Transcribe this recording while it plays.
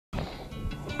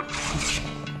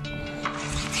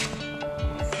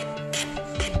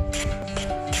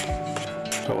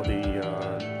So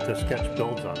the sketch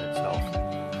builds on itself.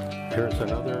 Here's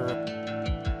another.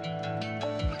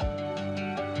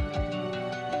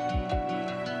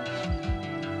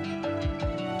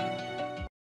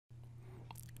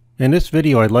 In this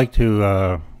video, I'd like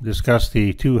to discuss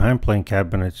the two hand plane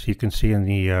cabinets you can see in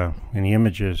the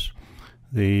images.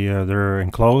 They're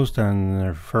enclosed and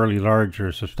they're fairly large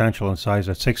or substantial in size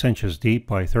at 6 inches deep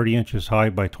by 30 inches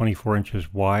high by 24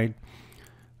 inches wide.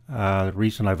 The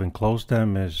reason I've enclosed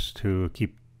them is to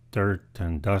keep dirt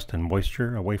and dust and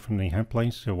moisture away from the hand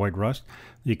planes to avoid rust.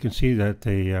 You can see that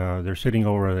they're sitting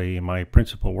over my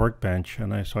principal workbench,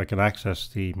 and so I can access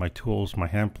my tools, my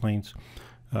hand planes,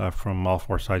 from all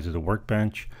four sides of the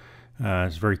workbench.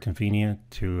 It's very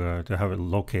convenient to have it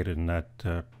located in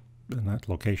that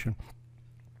location.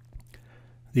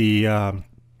 The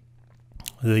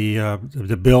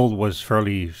build was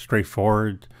fairly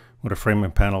straightforward with a frame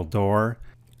and panel door.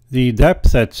 The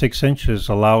depth at 6 inches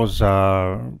allows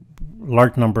a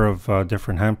large number of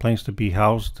different hand planes to be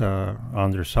housed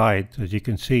on their side, as you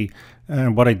can see.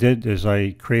 And what I did is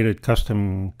I created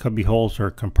custom cubby holes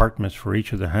or compartments for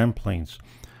each of the hand planes,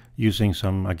 using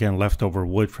some, again, leftover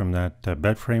wood from that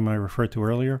bed frame I referred to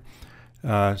earlier.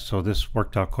 So this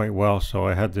worked out quite well, so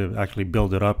I had to actually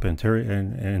build it up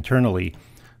internally.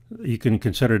 You can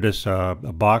consider this a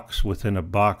box within a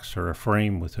box, or a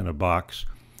frame within a box.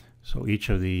 So each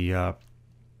of the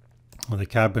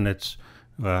cabinets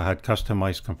had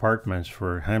customized compartments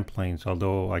for hand planes,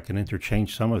 although I can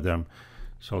interchange some of them.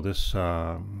 So this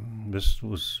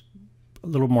was a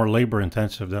little more labor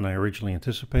intensive than I originally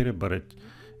anticipated, but it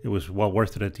was well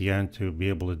worth it at the end to be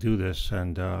able to do this.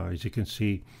 And as you can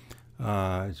see,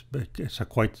 it's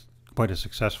quite a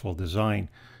successful design,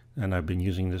 and I've been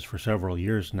using this for several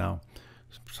years now.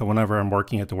 So whenever I'm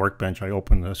working at the workbench, I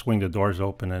swing the doors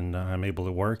open, and I'm able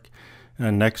to work.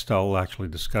 And next, I'll actually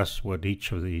discuss what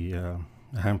each of the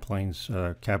hand planes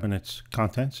cabinets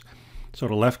contents. So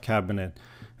the left cabinet,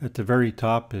 at the very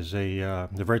top is the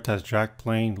Veritas jack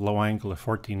plane, low angle of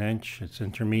 14 inch. It's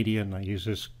intermediate, and I use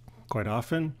this quite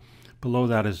often. Below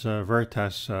that is a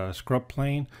Veritas scrub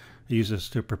plane. I use this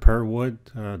to prepare wood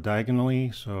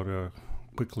diagonally, so to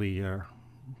quickly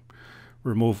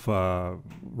remove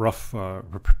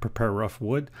prepare rough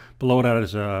wood. Below that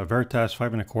is a Veritas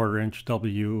 5 1/4 inch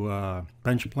W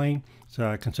bench plane.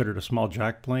 It's considered a small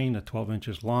jack plane at 12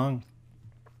 inches long.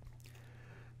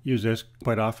 Use this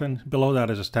quite often. Below that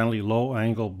is a Stanley low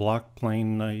angle block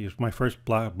plane. I use my first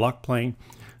block plane.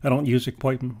 I don't use it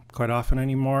quite often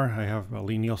anymore. I have a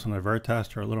Lee Nielsen and Veritas.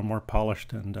 They're a little more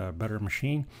polished and better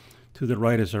machine. To the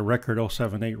right is a Record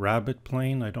 078 Rabbit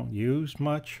plane. I don't use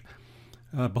much.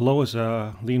 Below is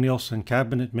a Lee Nielsen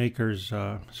Cabinet Maker's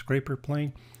scraper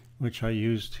plane, which I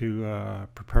use to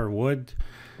prepare wood.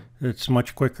 It's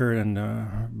much quicker and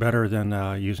better than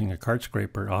using a cart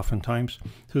scraper oftentimes.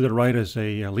 To the right is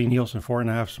a Lee Nielsen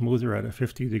 4.5 smoother at a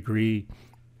 50-degree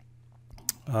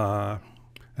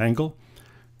angle.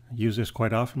 I use this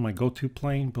quite often, my go-to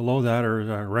plane. Below that are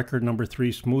a Record number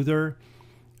 3 smoother,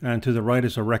 and to the right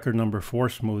is a Record number 4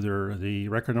 smoother. The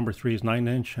Record number 3 is 9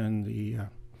 inch, and the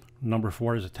number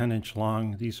 4 is a 10 inch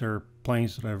long. These are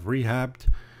planes that I've rehabbed,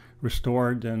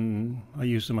 restored, and I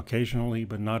use them occasionally,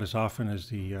 but not as often as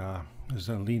the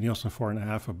Lee Nielsen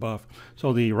 4.5 above.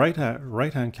 So the right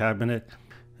hand cabinet,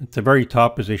 at the very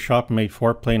top is a shop-made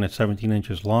 4 plane at 17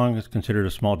 inches long. It's considered a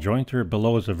small jointer.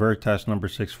 Below is a Veritas number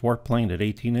 6 4 plane at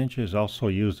 18 inches, also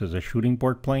used as a shooting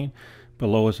board plane.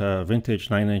 Below is a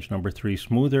vintage 9 inch number 3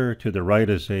 smoother. To the right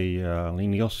is a Lee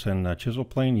Nielsen chisel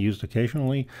plane, used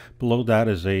occasionally. Below that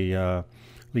is a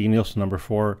Lee Nielsen number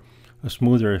 4, a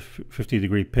smoother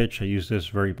 50-degree pitch. I use this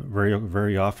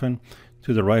very often.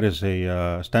 To the right is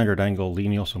a standard angle Lee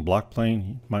Nielsen block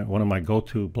plane, one of my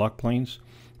go-to block planes.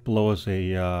 Below is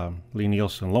a Lee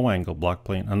Nielsen low angle block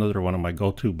plane, another one of my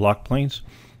go-to block planes.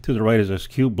 To the right is a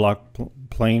skew block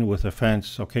plane with a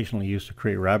fence, occasionally used to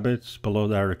create rabbits. Below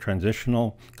that are a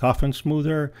transitional coffin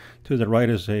smoother. To the right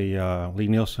is a Lee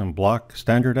Nielsen block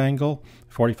standard angle,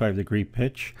 45-degree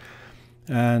pitch.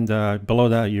 And below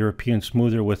that, European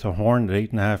smoother with a horn at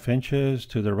 8.5 inches.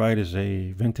 To the right is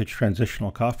a vintage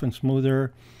transitional coffin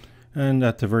smoother. And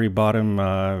at the very bottom,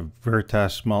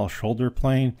 Veritas small shoulder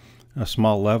plane, a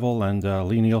small level, and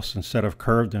Lee Nielsen set of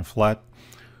curved and flat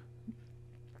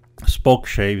spoke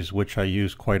shaves, which I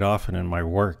use quite often in my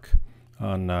work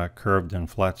on curved and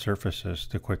flat surfaces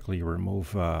to quickly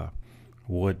remove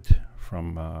wood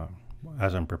from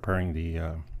as I'm preparing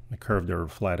the curved or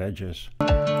flat edges.